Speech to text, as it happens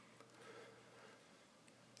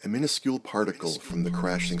A minuscule particle from the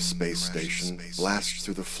crashing space station blasts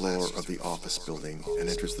through the floor of the office building and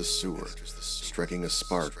enters the sewer, striking a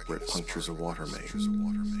spark where it punctures a water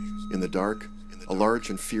main. In the dark, a large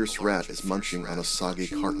and fierce rat is munching on a soggy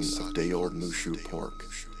carton of day-old Mushu pork.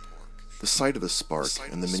 The sight of the spark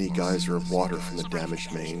and the mini geyser of water from the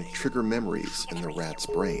damaged main trigger memories in the rat's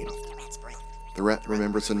brain. The rat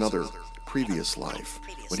remembers another, previous life,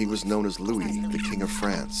 when he was known as Louis, the King of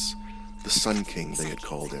France, the Sun King they had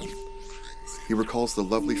called him. He recalls the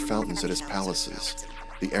lovely fountains at his palaces,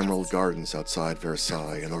 the emerald gardens outside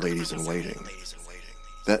Versailles, and the ladies-in-waiting.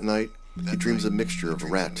 That night, he dreams a mixture of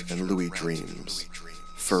rat and Louis dreams.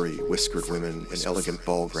 Furry, whiskered women in elegant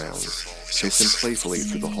ball gowns chase him playfully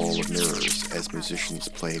through the hall of mirrors as musicians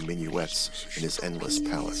play minuets in his endless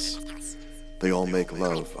palace. They all make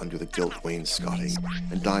love under the gilt wainscoting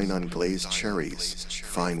and dine on glazed cherries,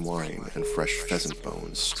 fine wine, and fresh pheasant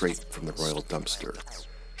bones straight from the royal dumpster.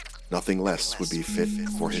 Nothing less would be fit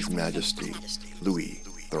for His Majesty, Louis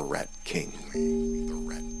the Rat King.